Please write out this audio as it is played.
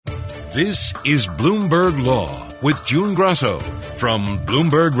This is Bloomberg Law with June Grasso from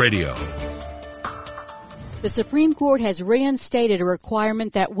Bloomberg Radio. The Supreme Court has reinstated a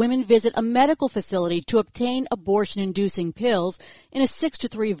requirement that women visit a medical facility to obtain abortion-inducing pills in a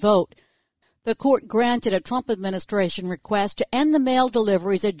 6-3 vote. The court granted a Trump administration request to end the mail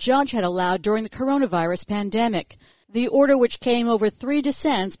deliveries a judge had allowed during the coronavirus pandemic. The order, which came over 3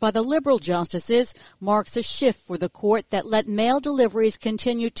 dissents by the liberal justices, marks a shift for the court that let mail deliveries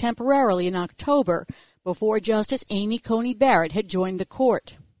continue temporarily in October, before Justice Amy Coney Barrett had joined the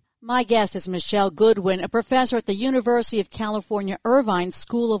court. My guest is Michele Goodwin, a professor at the University of California Irvine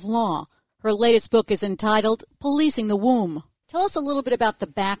School of Law. Her latest book is entitled Policing the Womb. Tell us a little bit about the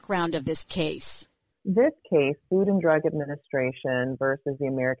background of this case. This case, Food and Drug Administration versus the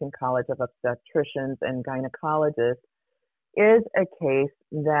American College of Obstetricians and Gynecologists, is a case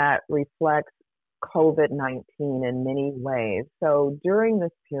that reflects COVID-19 in many ways. So during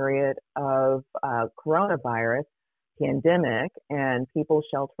this period of coronavirus pandemic and people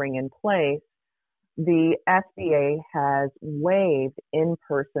sheltering in place, the FDA has waived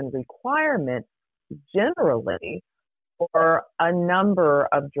in-person requirements generally for a number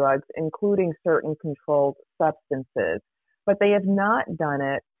of drugs, including certain controlled substances. But they have not done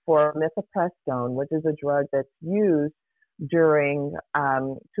it for mifepristone, which is a drug that's used during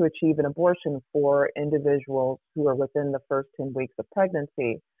to achieve an abortion for individuals who are within the first 10 weeks of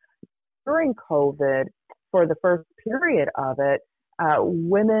pregnancy. During COVID, for the first period of it,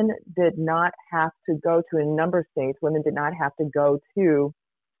 women did not have to go to, in a number of states, women did not have to go to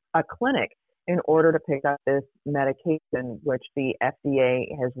a clinic in order to pick up this medication, which the FDA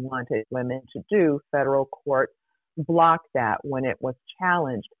has wanted women to do. Federal court blocked that when it was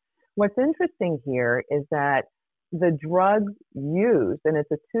challenged. What's interesting here is that the drugs used, and it's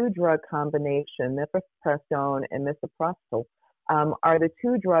a 2-drug combination, mifepristone and misoprostol, are the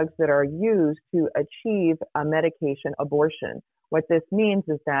 2 drugs that are used to achieve a medication abortion. What this means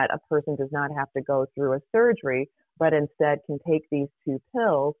is that a person does not have to go through a surgery, but instead can take these 2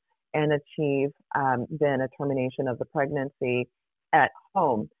 pills and achieve then a termination of the pregnancy at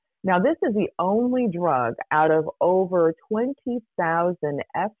home. Now, this is the only drug out of over 20,000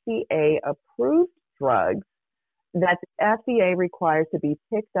 FDA-approved drugs that the FDA requires to be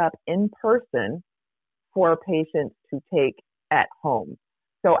picked up in person for patients to take at home.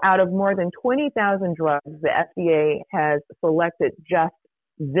 So out of more than 20,000 drugs, the FDA has selected just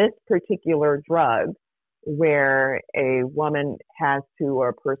this particular drug where a woman has to, or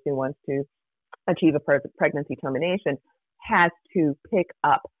a person wants to achieve a pregnancy termination, has to pick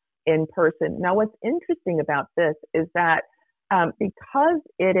up in person. Now, what's interesting about this is that because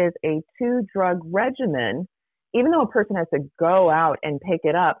it is a 2-drug regimen, even though a person has to go out and pick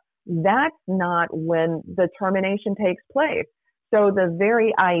it up, that's not when the termination takes place. So the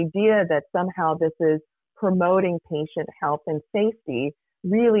very idea that somehow this is promoting patient health and safety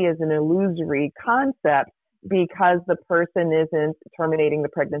really is an illusory concept, because the person isn't terminating the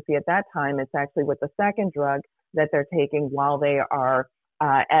pregnancy at that time. It's actually with the second drug that they're taking while they are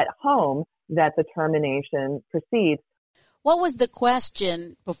at home that the termination proceeds. What was the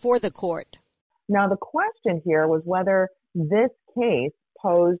question before the court? Now, the question here was whether this case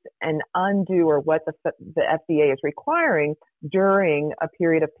posed an undue, or what the FDA is requiring during a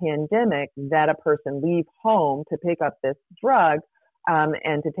period of pandemic, that a person leave home to pick up this drug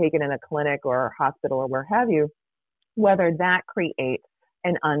and to take it in a clinic or hospital or where have you, whether that creates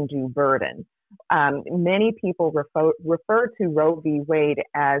an undue burden. Many people refer to Roe v. Wade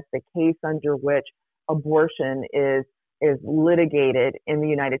as the case under which abortion is litigated in the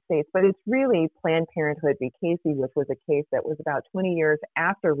United States, but it's really Planned Parenthood v. Casey, which was a case that was about 20 years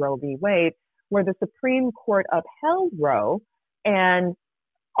after Roe v. Wade, where the Supreme Court upheld Roe and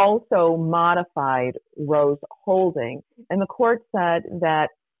also modified Roe's holding. And the court said that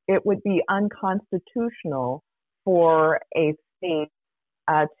it would be unconstitutional for a state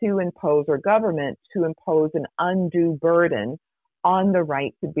to impose, or government to impose, an undue burden on the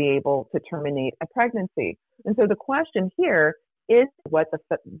right to be able to terminate a pregnancy. And so the question here is what the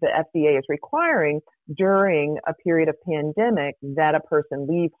FDA is requiring during a period of pandemic, that a person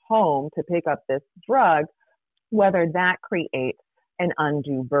leave home to pick up this drug, whether that creates an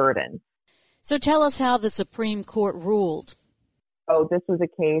undue burden. So tell us how the Supreme Court ruled. So this was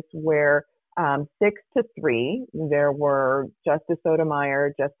a case where 6-3, there were Justice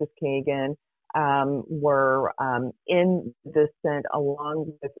Sotomayor, Justice Kagan were in dissent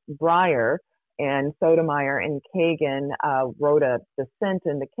along with Breyer, and Sotomayor and Kagan wrote a dissent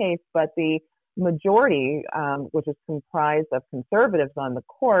in the case, but the majority, which is comprised of conservatives on the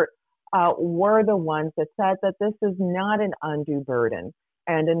court, were the ones that said that this is not an undue burden.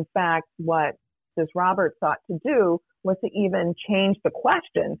 And in fact, what Justice Roberts sought to do was to even change the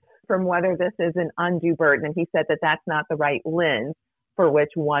question from whether this is an undue burden. And he said that that's not the right lens for which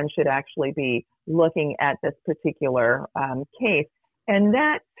one should actually be looking at this particular case. And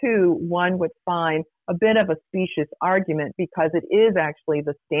that, too, one would find a bit of a specious argument because it is actually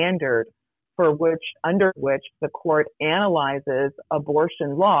the standard under which the court analyzes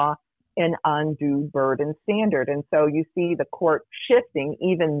abortion law, an undue burden standard. And so you see the court shifting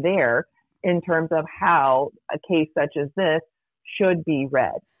even there in terms of how a case such as this should be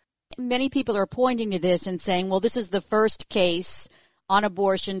read. Many people are pointing to this and saying, well, this is the first case on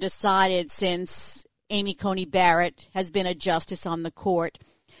abortion decided since Amy Coney Barrett has been a justice on the court.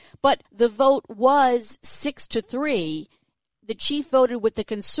 But the vote was 6-3. The chief voted with the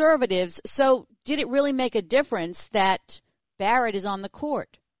conservatives. So did it really make a difference that Barrett is on the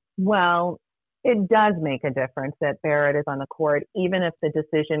court? Well, it does make a difference that Barrett is on the court, even if the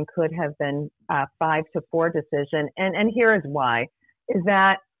decision could have been a 5-4 decision. And here is why, is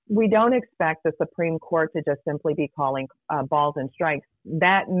that we don't expect the Supreme Court to just simply be calling balls and strikes.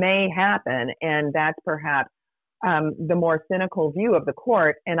 That may happen, and that's perhaps the more cynical view of the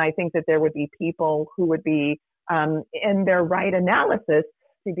court. And I think that there would be people who would be in their right analysis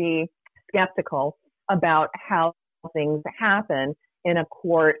to be skeptical about how things happen in a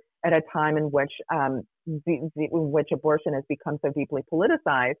court at a time in which which abortion has become so deeply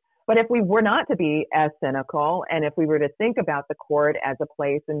politicized. But if we were not to be as cynical, and if we were to think about the court as a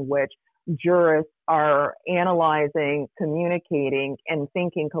place in which jurists are analyzing, communicating, and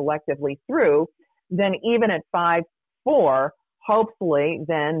thinking collectively through, then even at 5-4, hopefully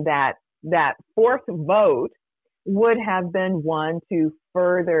then that fourth vote would have been one to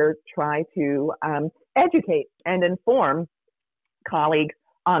further try to educate and inform colleagues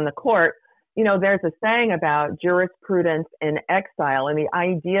on the court. You know, there's a saying about jurisprudence in exile, and the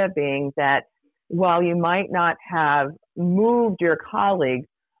idea being that while you might not have moved your colleagues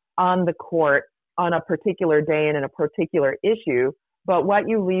on the court on a particular day and in a particular issue, but what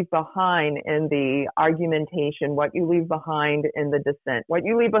you leave behind in the argumentation, what you leave behind in the dissent, what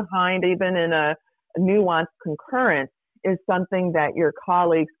you leave behind even in a nuanced concurrence is something that your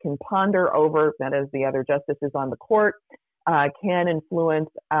colleagues can ponder over, that is the other justices on the court, can influence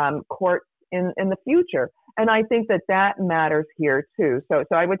courts in the future. And I think that matters here too. So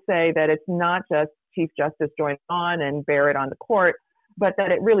I would say that it's not just Chief Justice joining on and Barrett on the court, but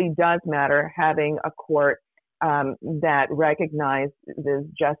that it really does matter having a court that recognizes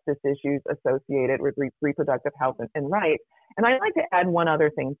justice issues associated with reproductive health and rights. And I'd like to add one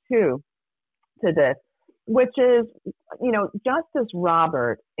other thing too to this, which is, you know, Justice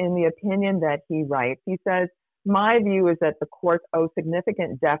Roberts, in the opinion that he writes, he says, my view is that the courts owe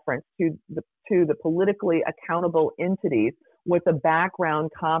significant deference to the politically accountable entities with the background,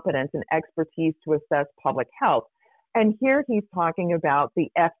 competence, and expertise to assess public health. And here he's talking about the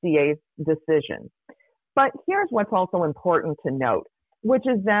FDA's decision. But here's what's also important to note, which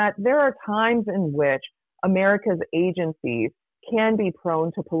is that there are times in which America's agencies can be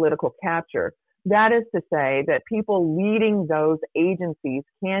prone to political capture. That is to say that people leading those agencies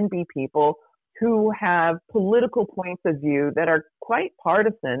can be people who have political points of view that are quite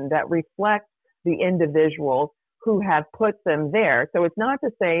partisan, that reflect the individuals who have put them there. So it's not to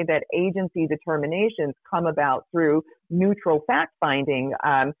say that agency determinations come about through neutral fact-finding.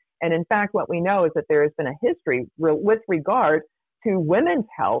 And in fact, what we know is that there has been a history with regard to women's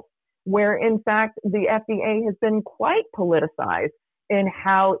health, where in fact the FDA has been quite politicized in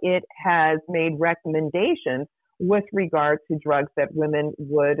how it has made recommendations with regard to drugs that women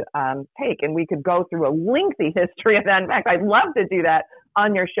would take. And we could go through a lengthy history of that. In fact, I'd love to do that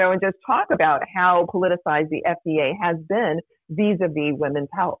on your show and just talk about how politicized the FDA has been vis-a-vis women's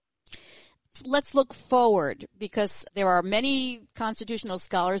health. Let's look forward, because there are many constitutional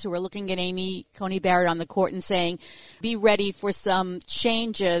scholars who are looking at Amy Coney Barrett on the court and saying, be ready for some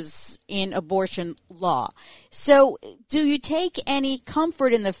changes in abortion law. So do you take any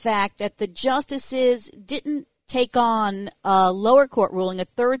comfort in the fact that the justices didn't take on a lower court ruling, a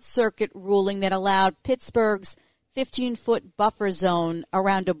Third Circuit ruling that allowed Pittsburgh's 15-foot buffer zone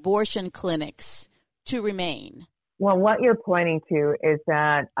around abortion clinics to remain? Well, what you're pointing to is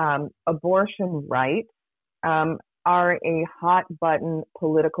that abortion rights are a hot-button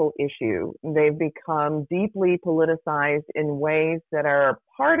political issue. They've become deeply politicized in ways that are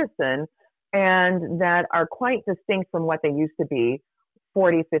partisan and that are quite distinct from what they used to be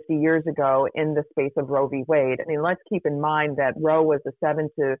 40, 50 years ago in the space of Roe v. Wade. I mean, let's keep in mind that Roe was a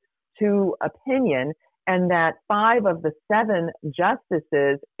 7-2 opinion, and that 5 of the 7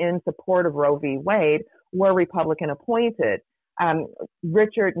 justices in support of Roe v. Wade were Republican appointed.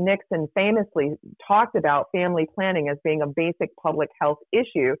 Richard Nixon famously talked about family planning as being a basic public health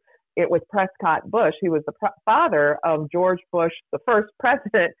issue. It was Prescott Bush, who was the father of George Bush, the first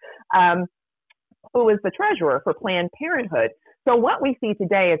president, who was the treasurer for Planned Parenthood. So what we see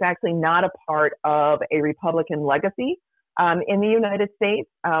today is actually not a part of a Republican legacy in the United States,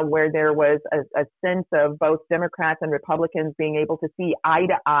 where there was a sense of both Democrats and Republicans being able to see eye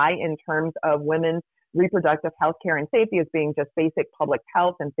to eye in terms of women's reproductive health care and safety as being just basic public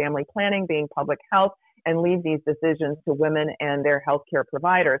health, and family planning being public health, and leave these decisions to women and their health care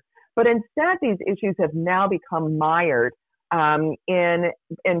providers. But instead, these issues have now become mired in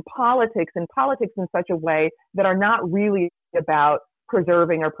politics, and politics in such a way that are not really about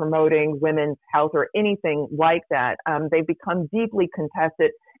preserving or promoting women's health or anything like that. They've become deeply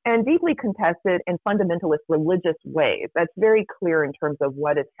contested in fundamentalist religious ways. That's very clear in terms of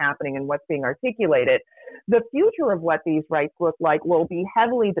what is happening and what's being articulated. The future of what these rights look like will be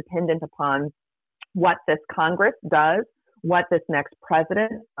heavily dependent upon what this Congress does, what this next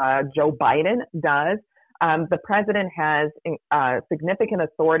president, Joe Biden, does. The president has significant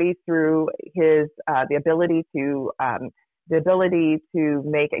authority through his the ability to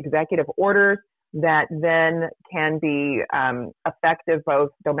make executive orders that then can be effective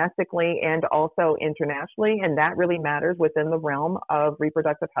both domestically and also internationally, and that really matters within the realm of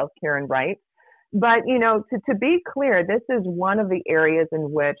reproductive health care and rights. But, to be clear, this is one of the areas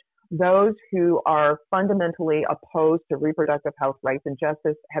in which those who are fundamentally opposed to reproductive health rights and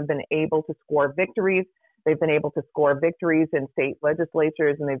justice have been able to score victories. They've been able to score victories in state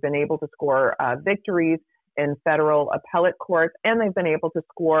legislatures, and they've been able to score victories in federal appellate courts, and they've been able to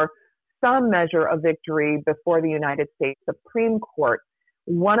score some measure of victory before the United States Supreme Court.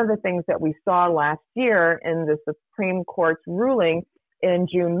 One of the things that we saw last year in the Supreme Court's ruling in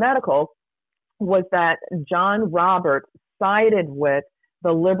June Medical was that John Roberts sided with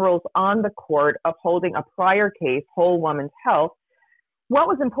the liberals on the court upholding a prior case, Whole Woman's Health. What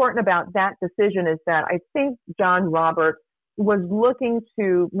was important about that decision is that I think John Roberts was looking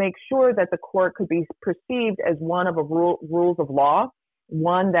to make sure that the court could be perceived as one of rules of law,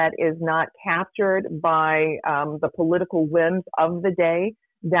 one that is not captured by the political whims of the day.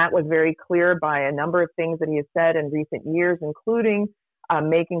 That was very clear by a number of things that he has said in recent years, including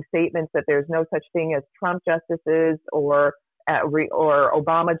making statements that there's no such thing as Trump justices or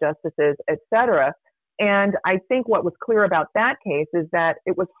Obama justices, et cetera. And I think what was clear about that case is that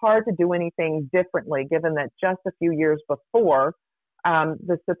it was hard to do anything differently, given that just a few years before,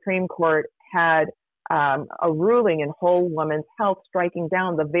 the Supreme Court had a ruling in Whole Woman's Health striking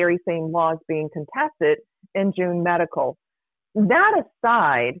down the very same laws being contested in June Medical. That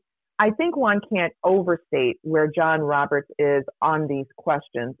aside, I think one can't overstate where John Roberts is on these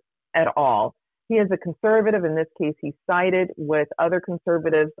questions at all. He is a conservative. In this case, he sided with other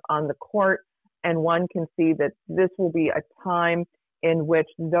conservatives on the court. And one can see that this will be a time in which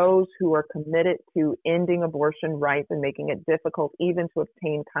those who are committed to ending abortion rights and making it difficult even to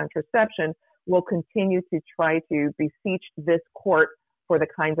obtain contraception will continue to try to beseech this court for the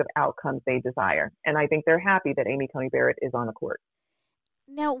kinds of outcomes they desire. And I think they're happy that Amy Coney Barrett is on the court.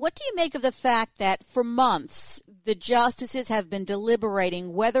 Now, what do you make of the fact that for months the justices have been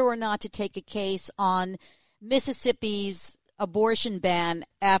deliberating whether or not to take a case on Mississippi's abortion ban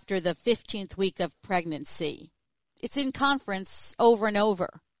after the 15th week of pregnancy? It's in conference over and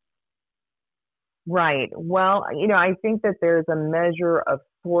over. Right. Well, I think that there's a measure of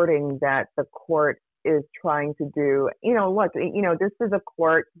sorting that the court is trying to do. Look, this is a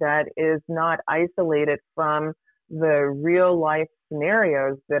court that is not isolated from the real life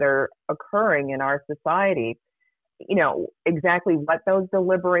scenarios that are occurring in our society. Exactly what those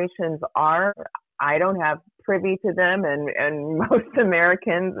deliberations are, I don't have privy to them, and most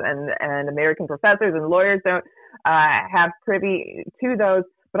Americans and American professors and lawyers don't have privy to those.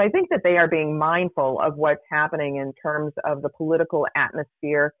 But I think that they are being mindful of what's happening in terms of the political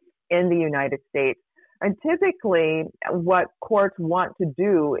atmosphere in the United States. And typically, what courts want to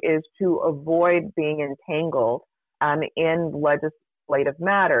do is to avoid being entangled in legislative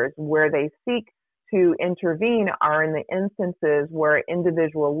matters. Where they seek to intervene are in the instances where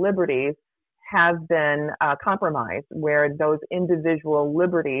individual liberties have been compromised, where those individual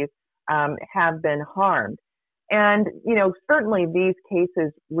liberties have been harmed. And, certainly these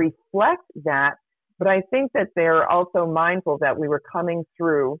cases reflect that, but I think that they're also mindful that we were coming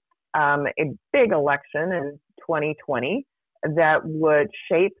through a big election in 2020 that would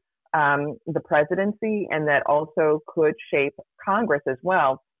shape the presidency and that also could shape Congress as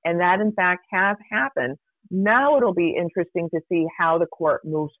well. And that, in fact, has happened. Now it'll be interesting to see how the court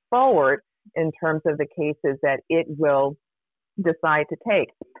moves forward in terms of the cases that it will decide to take.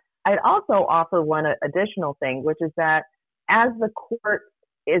 I'd also offer one additional thing, which is that as the court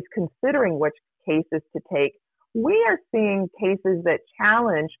is considering which cases to take, we are seeing cases that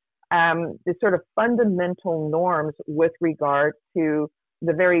challenge the sort of fundamental norms with regard to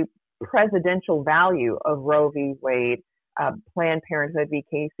the very presidential value of Roe v. Wade, Planned Parenthood v.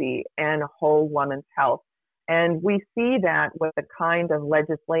 Casey, and whole woman's health. And we see that with the kind of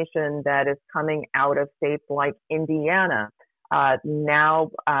legislation that is coming out of states like Indiana,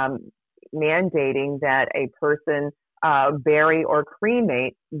 now mandating that a person bury or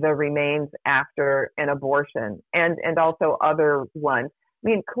cremate the remains after an abortion, and also other ones. I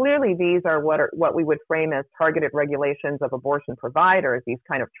mean, clearly these are what we would frame as targeted regulations of abortion providers, these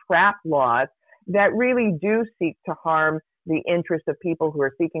kind of trap laws that really do seek to harm the interests of people who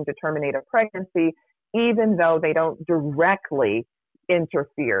are seeking to terminate a pregnancy, even though they don't directly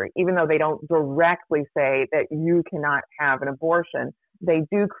interfere, even though they don't directly say that you cannot have an abortion. They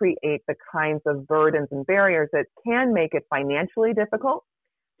do create the kinds of burdens and barriers that can make it financially difficult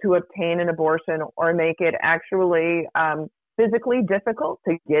to obtain an abortion, or make it actually physically difficult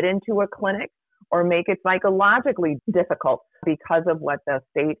to get into a clinic, or make it psychologically difficult because of what the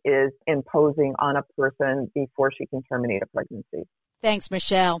state is imposing on a person before she can terminate a pregnancy. Thanks,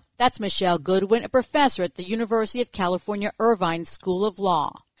 Michele. That's Michele Goodwin, a professor at the University of California Irvine School of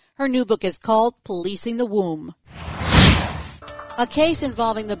Law. Her new book is called Policing the Womb. A case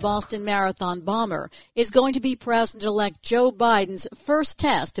involving the Boston Marathon bomber is going to be President-elect Joe Biden's first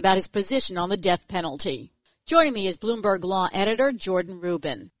test about his position on the death penalty. Joining me is Bloomberg Law Editor Jordan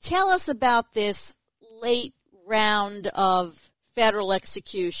Rubin. Tell us about this late round of federal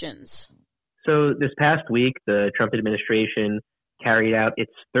executions. So this past week, the Trump administration carried out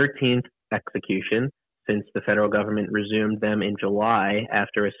its 13th execution since the federal government resumed them in July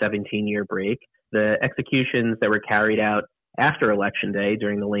after a 17-year break. The executions that were carried out after Election Day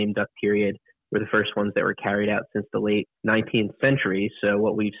during the lame duck period were the first ones that were carried out since the late 19th century. So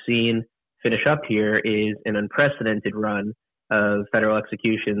what we've seen finish up here is an unprecedented run of federal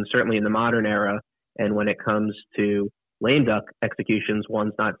executions, certainly in the modern era. And when it comes to lame duck executions,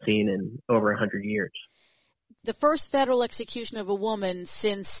 one's not seen in over 100 years. The first federal execution of a woman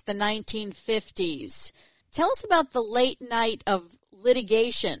since the 1950s. Tell us about the late night of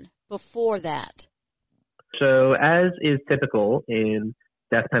litigation before that. So as is typical in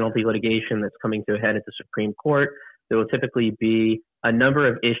death penalty litigation that's coming to a head at the Supreme Court, there will typically be a number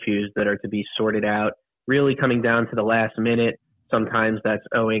of issues that are to be sorted out, really coming down to the last minute. Sometimes that's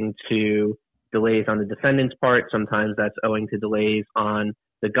owing to delays on the defendant's part. Sometimes that's owing to delays on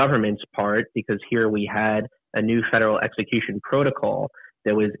the government's part, because here we had a new federal execution protocol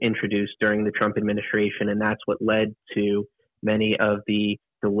that was introduced during the Trump administration, and that's what led to many of the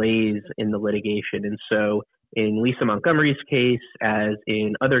delays in the litigation. And so in Lisa Montgomery's case, as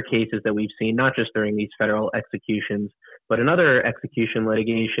in other cases that we've seen, not just during these federal executions, but in other execution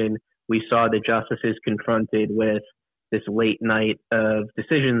litigation, we saw the justices confronted with this late night of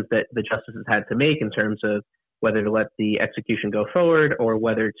decisions that the justices had to make in terms of whether to let the execution go forward or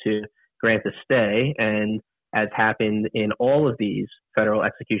whether to grant a stay. And as happened in all of these federal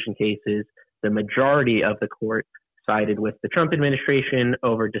execution cases, the majority of the court sided with the Trump administration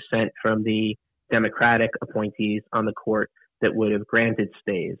over dissent from the Democratic appointees on the court that would have granted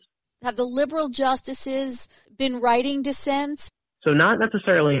stays. Have the liberal justices been writing dissents? So not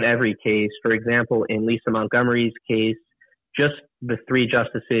necessarily in every case. For example, in Lisa Montgomery's case, just the three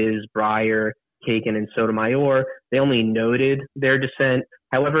justices, Breyer, Kagan, and Sotomayor, they only noted their dissent.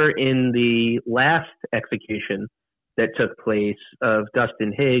 However, in the last execution that took place of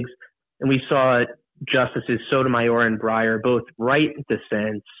Dustin Higgs, and we saw Justices Sotomayor and Breyer both write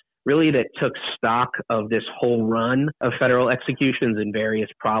dissents, really that took stock of this whole run of federal executions and various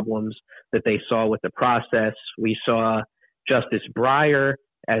problems that they saw with the process. We saw Justice Breyer,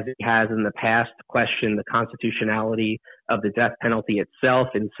 as he has in the past, question the constitutionality of the death penalty itself,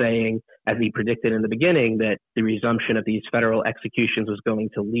 and saying, as he predicted in the beginning, that the resumption of these federal executions was going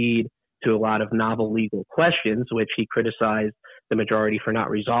to lead to a lot of novel legal questions, which he criticized the majority for not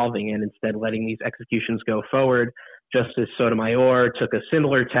resolving and instead letting these executions go forward. Justice Sotomayor took a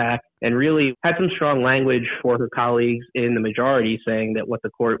similar tack and really had some strong language for her colleagues in the majority, saying that what the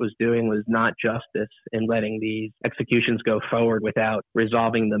court was doing was not justice in letting these executions go forward without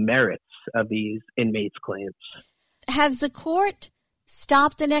resolving the merits of these inmates' claims. Has the court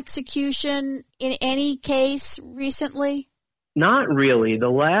stopped an execution in any case recently? Not really. The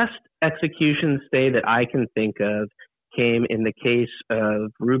last execution stay that I can think of came in the case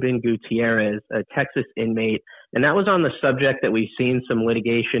of Rubin Gutierrez, a Texas inmate. And that was on the subject that we've seen some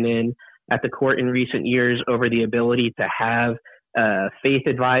litigation in at the court in recent years over the ability to have a faith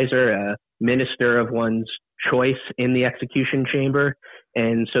advisor, a minister of one's choice in the execution chamber.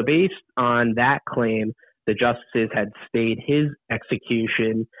 And so based on that claim, the justices had stayed his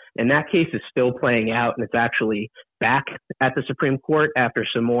execution, and that case is still playing out, and it's actually back at the Supreme Court after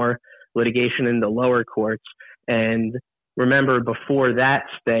some more litigation in the lower courts. And remember, before that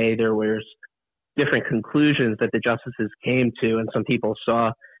stay, there was different conclusions that the justices came to, and some people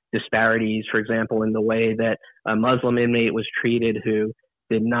saw disparities, for example, in the way that a Muslim inmate was treated who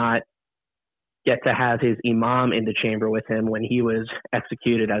did not get to have his imam in the chamber with him when he was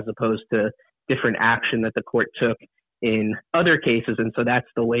executed, as opposed to different action that the court took in other cases. And so that's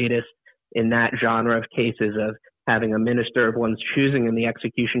the latest in that genre of cases of having a minister of one's choosing in the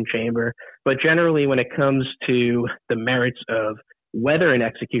execution chamber. But generally, when it comes to the merits of whether an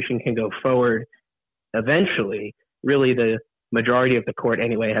execution can go forward eventually, really the majority of the court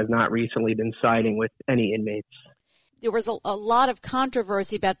anyway has not recently been siding with any inmates. There was a lot of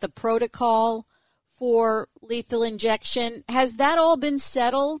controversy about the protocol for lethal injection. Has that all been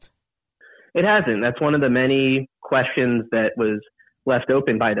settled? It hasn't. That's one of the many questions that was left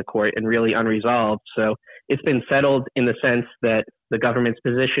open by the court and really unresolved. So it's been settled in the sense that the government's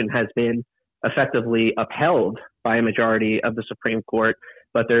position has been effectively upheld by a majority of the Supreme Court,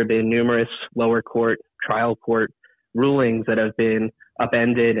 but there have been numerous lower court, trial court rulings that have been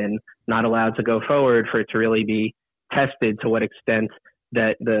upended and not allowed to go forward for it to really be tested to what extent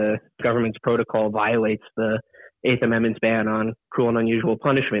that the government's protocol violates the Eighth Amendment's ban on cruel and unusual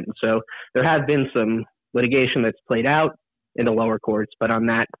punishment. And so there has been some litigation that's played out in the lower courts, but on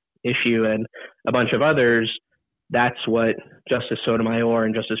that issue and a bunch of others, that's what Justice Sotomayor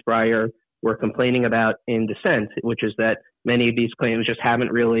and Justice Breyer were complaining about in dissent, which is that many of these claims just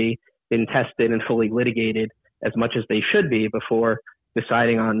haven't really been tested and fully litigated as much as they should be before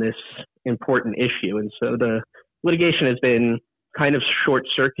deciding on this important issue. And so the litigation has been kind of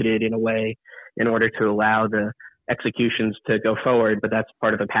short-circuited in a way in order to allow the executions to go forward. But that's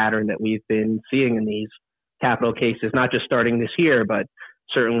part of a pattern that we've been seeing in these capital cases, not just starting this year, but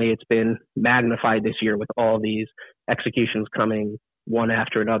certainly it's been magnified this year with all these executions coming one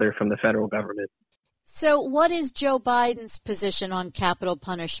after another from the federal government. So what is Joe Biden's position on capital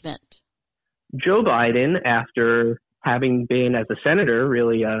punishment? Joe Biden, after having been, as a senator,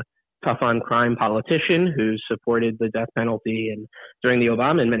 really a tough-on-crime politician who supported the death penalty, and during the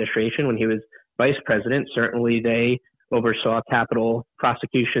Obama administration, when he was vice president, certainly they oversaw capital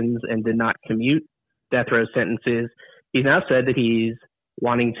prosecutions and did not commute death row sentences. He's now said that he's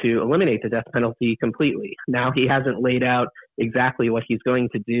wanting to eliminate the death penalty completely. Now, he hasn't laid out exactly what he's going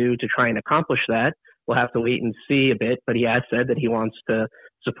to do to try and accomplish that. We'll have to wait and see a bit, but he has said that he wants to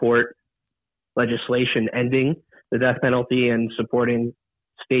support legislation ending the death penalty and supporting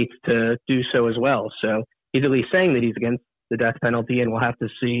states to do so as well. So he's at least saying that he's against the death penalty, and we'll have to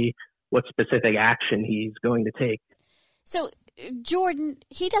see what specific action he's going to take. So, Jordan,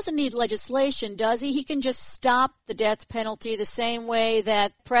 he doesn't need legislation, does he? He can just stop the death penalty the same way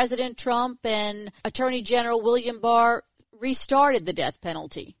that President Trump and Attorney General William Barr restarted the death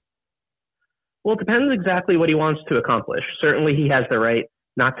penalty. Well, it depends exactly what he wants to accomplish. Certainly he has the right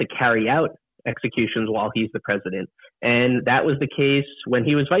not to carry out executions while he's the president. And that was the case when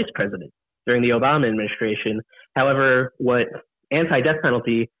he was vice president during the Obama administration. However, what anti-death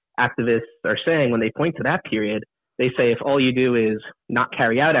penalty activists are saying when they point to that period, they say if all you do is not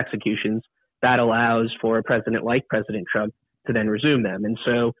carry out executions, that allows for a president like President Trump to then resume them. And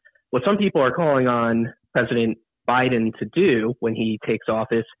so what some people are calling on President Biden to do when he takes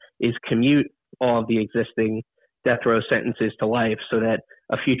office is commute all of the existing death row sentences to life so that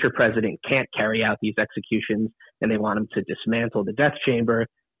a future president can't carry out these executions, and they want him to dismantle the death chamber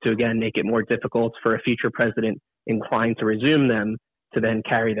to, again, make it more difficult for a future president inclined to resume them to then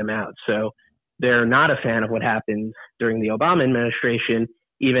carry them out. So they're not a fan of what happened during the Obama administration,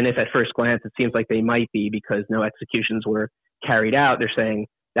 even if at first glance it seems like they might be because no executions were carried out. They're saying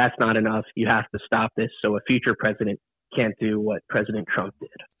that's not enough. You have to stop this so a future president can't do what President Trump did.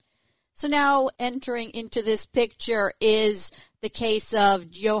 So now entering into this picture is the case of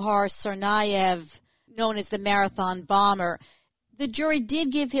Johar Tsarnaev, known as the marathon bomber. The jury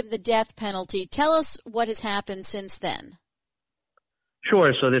did give him the death penalty. Tell us what has happened since then.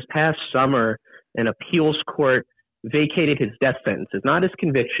 Sure. So this past summer, an appeals court vacated his death sentences, not his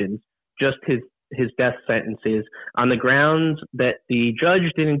convictions, just his death sentences, on the grounds that the judge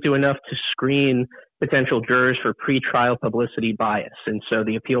didn't do enough to screen potential jurors for pretrial publicity bias. And so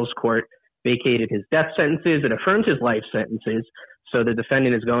the appeals court vacated his death sentences and affirmed his life sentences. So the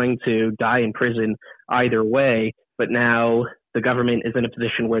defendant is going to die in prison either way. But now the government is in a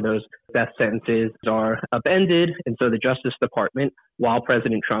position where those death sentences are upended. And so the Justice Department, while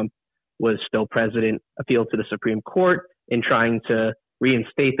President Trump was still president, appealed to the Supreme Court in trying to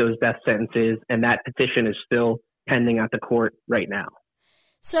reinstate those death sentences. And that petition is still pending at the court right now.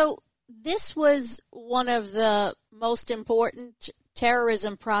 So this was one of the most important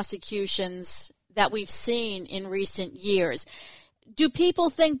terrorism prosecutions that we've seen in recent years. Do people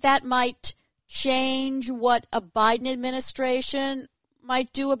think that might change what a Biden administration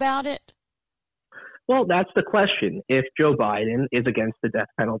might do about it? Well, that's the question. If Joe Biden is against the death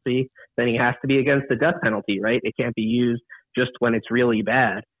penalty, then he has to be against the death penalty, right? It can't be used just when it's really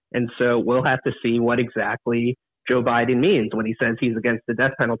bad. And so we'll have to see what exactly Joe Biden means when he says he's against the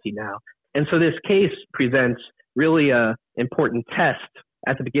death penalty now. And so this case presents really an important test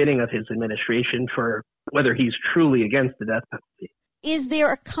at the beginning of his administration for whether he's truly against the death penalty. Is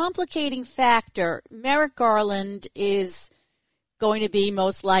there a complicating factor? Merrick Garland is going to be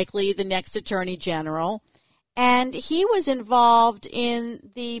most likely the next Attorney General, and he was involved in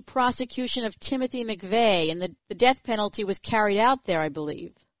the prosecution of Timothy McVeigh, and the death penalty was carried out there, I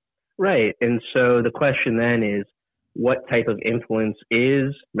believe. Right. And so the question then is, what type of influence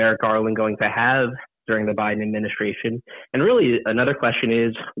is Merrick Garland going to have during the Biden administration? And really, another question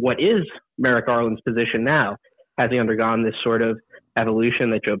is, what is Merrick Garland's position now? Has he undergone this sort of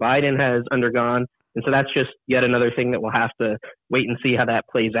evolution that Joe Biden has undergone? And so that's just yet another thing that we'll have to wait and see how that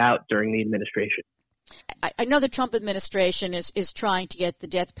plays out during the administration. I know the Trump administration is trying to get the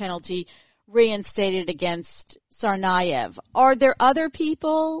death penalty reinstated against Tsarnaev. Are there other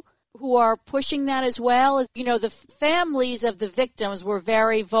people who are pushing that as well? You know, the families of the victims were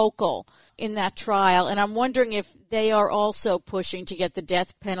very vocal in that trial, and I'm wondering if they are also pushing to get the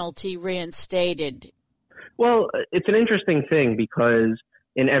death penalty reinstated. Well, it's an interesting thing because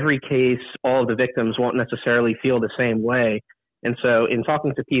in every case, all of the victims won't necessarily feel the same way. And so in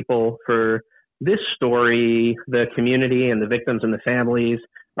talking to people for this story, the community and the victims and the families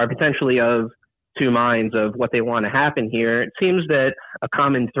are potentially of two minds of what they want to happen here. It seems that a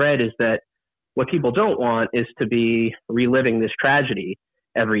common thread is that what people don't want is to be reliving this tragedy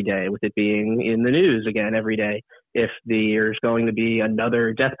every day, with it being in the news again every day if there's going to be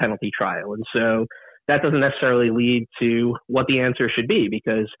another death penalty trial. And so that doesn't necessarily lead to what the answer should be,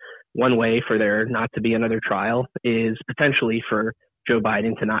 because one way for there not to be another trial is potentially for Joe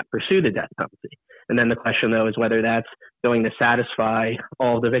Biden to not pursue the death penalty. And then the question, though, is whether that's going to satisfy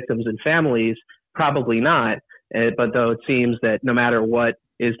all of the victims and families. Probably not. But though it seems that no matter what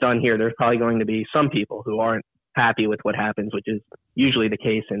is done here, there's probably going to be some people who aren't happy with what happens, which is usually the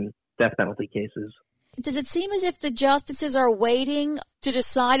case in death penalty cases. Does it seem as if the justices are waiting to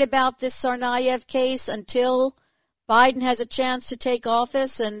decide about this Tsarnaev case until Biden has a chance to take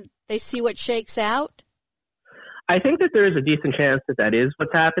office and they see what shakes out? I think that there is a decent chance that that is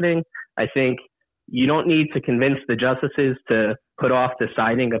what's happening. I think you don't need to convince the justices to put off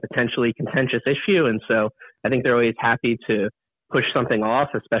deciding a potentially contentious issue. And so I think they're always happy to push something off,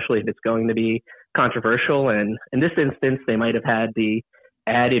 especially if it's going to be controversial. And in this instance, they might have had the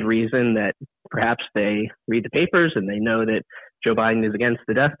added reason that perhaps they read the papers and they know that Joe Biden is against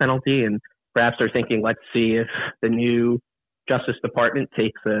the death penalty, and perhaps they're thinking, let's see if the new Justice Department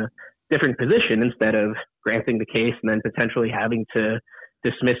takes a different position instead of granting the case and then potentially having to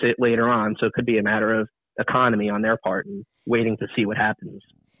dismiss it later on. So it could be a matter of economy on their part and waiting to see what happens.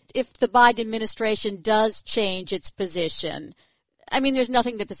 If the Biden administration does change its position, I mean, there's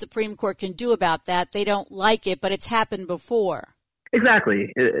nothing that the Supreme Court can do about that. They don't like it, but it's happened before. Exactly.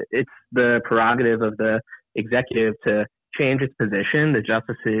 It's the prerogative of the executive to change its position. The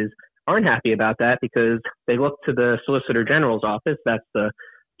justices aren't happy about that because they look to the Solicitor General's office. That's the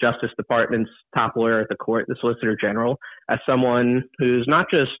Justice Department's top lawyer at the court, the Solicitor General, as someone who's not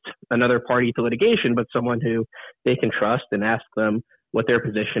just another party to litigation, but someone who they can trust and ask them what their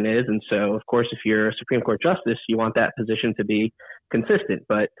position is. And so, of course, if you're a Supreme Court justice, you want that position to be consistent.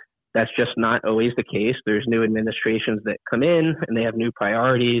 But that's just not always the case. There's new administrations that come in and they have new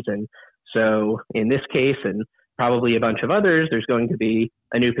priorities. And so in this case, and probably a bunch of others, there's going to be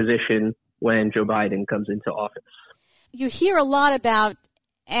a new position when Joe Biden comes into office. You hear a lot about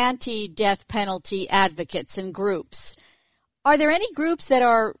anti-death penalty advocates and groups. Are there any groups that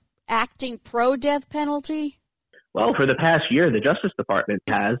are acting pro-death penalty? Well, for the past year, the Justice Department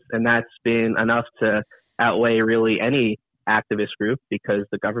has, and that's been enough to outweigh really any activist group because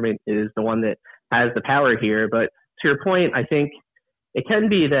the government is the one that has the power here. But to your point, I think it can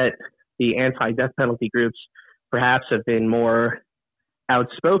be that the anti-death penalty groups perhaps have been more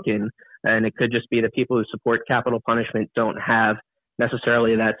outspoken, and it could just be that people who support capital punishment don't have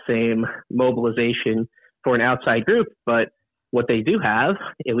necessarily that same mobilization for an outside group. But what they do have,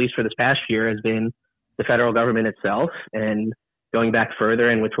 at least for this past year, has been the federal government itself, and going back further,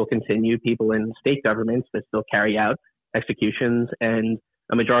 and which will continue, people in state governments that still carry out executions, and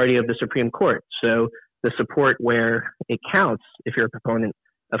a majority of the Supreme Court. So the support where it counts, if you're a proponent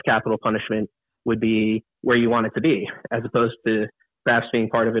of capital punishment, would be where you want it to be, as opposed to perhaps being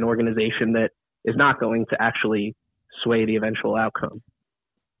part of an organization that is not going to actually sway the eventual outcome.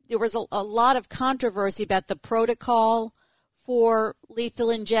 There was a lot of controversy about the protocol for lethal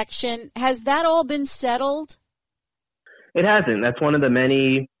injection. Has that all been settled? It hasn't. That's one of the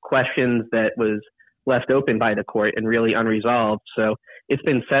many questions that was left open by the court and really unresolved. So it's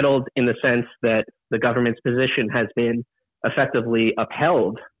been settled in the sense that the government's position has been effectively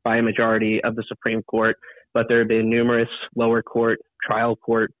upheld by a majority of the Supreme Court, but there have been numerous lower court, trial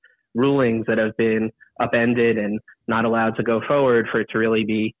court rulings that have been upended and not allowed to go forward for it to really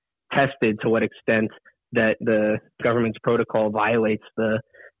be tested to what extent that the government's protocol violates the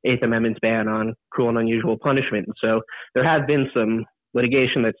Eighth Amendment's ban on cruel and unusual punishment. And so there has been some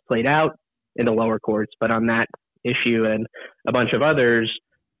litigation that's played out in the lower courts, but on that issue and a bunch of others,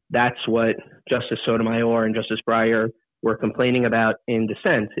 that's what Justice Sotomayor and Justice Breyer were complaining about in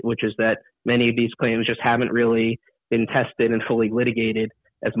dissent, which is that many of these claims just haven't really been tested and fully litigated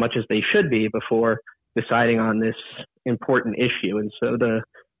as much as they should be before deciding on this important issue. And so the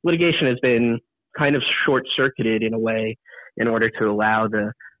litigation has been kind of short-circuited in a way in order to allow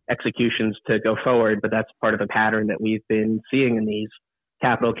the executions to go forward. But that's part of a pattern that we've been seeing in these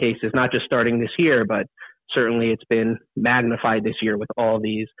capital cases, not just starting this year, but certainly it's been magnified this year with all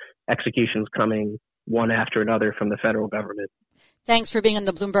these executions coming one after another from the federal government. Thanks for being on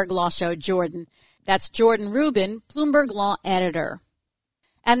the Bloomberg Law Show, Jordan. That's Jordan Rubin, Bloomberg Law Editor.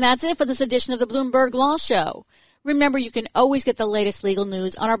 And that's it for this edition of the Bloomberg Law Show. Remember, you can always get the latest legal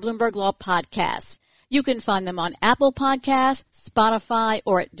news on our Bloomberg Law podcasts. You can find them on Apple Podcasts, Spotify,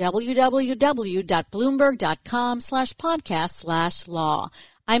 or at www.bloomberg.com/podcast/law.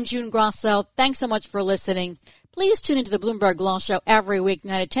 I'm June Grasso. Thanks so much for listening. Please tune into the Bloomberg Law Show every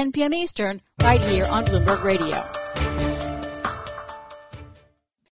weeknight at 10 p.m. Eastern, right here on Bloomberg Radio.